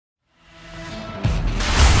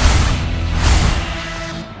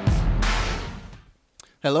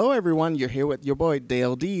Hello, everyone. You're here with your boy,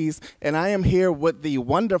 Dale Dees, and I am here with the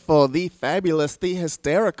wonderful, the fabulous, the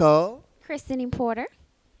hysterical Christianee Porter.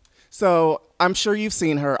 So I'm sure you've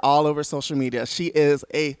seen her all over social media. She is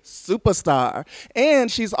a superstar,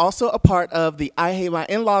 and she's also a part of the I Hate My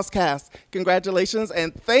InLaws cast. Congratulations,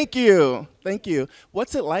 and thank you. Thank you.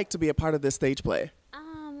 What's it like to be a part of this stage play?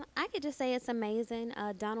 I could just say it's amazing.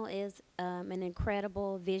 Donald is an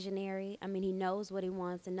incredible visionary. I mean, he knows what he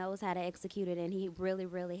wants and knows how to execute it, and he really,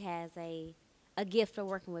 really has a gift for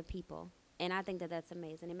working with people. And I think that that's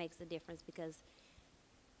amazing. It makes a difference because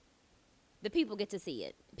the people get to see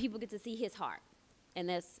it. People get to see his heart, and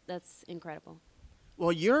that's incredible.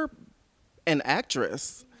 Well, you're an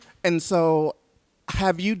actress, and so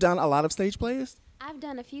have you done a lot of stage plays? I've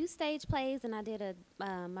done a few stage plays, and I've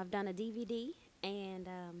done a DVD and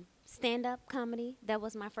stand-up comedy. That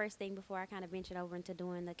was my first thing before I kind of ventured over into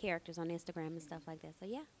doing the characters on Instagram and stuff like that. So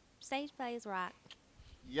yeah, stage plays rock.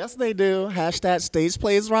 Yes, they do. Hashtag stage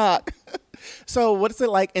plays rock. So what is it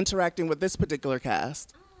like interacting with this particular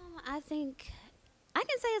cast? I think I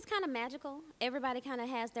can say it's kind of magical. Everybody kind of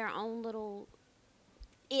has their own little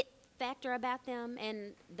it factor about them,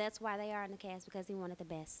 and that's why they are in the cast, because he wanted the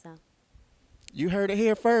best. So. You heard it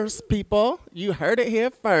here first, people. You heard it here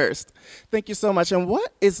first. Thank you so much. And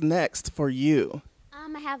what is next for you?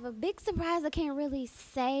 I have a big surprise. I can't really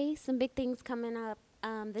say. Some big things coming up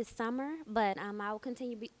this summer, but I will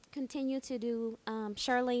continue to do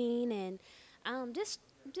Shirleen and just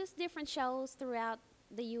different shows throughout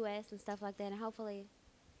the U.S. and stuff like that. And hopefully,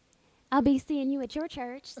 I'll be seeing you at your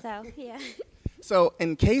church. So yeah. So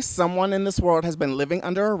in case someone in this world has been living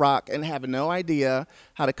under a rock and have no idea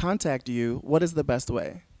how to contact you, what is the best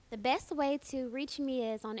way? The best way to reach me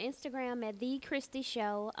is on Instagram at The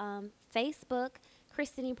Christishow, Facebook,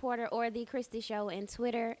 Christianee Porter, or The Christishow, and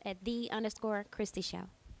Twitter at _Christishow.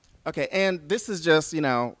 Okay, and this is just,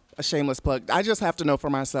 a shameless plug. I just have to know for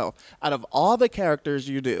myself, out of all the characters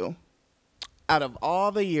you do, out of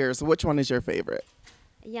all the years, which one is your favorite?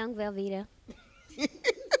 Young Velveeta.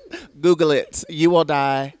 Google it. You will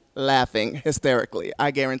die laughing hysterically.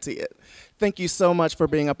 I guarantee it. Thank you so much for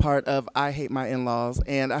being a part of I Hate My InLaws,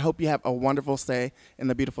 and I hope you have a wonderful stay in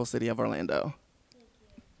the beautiful city of Orlando.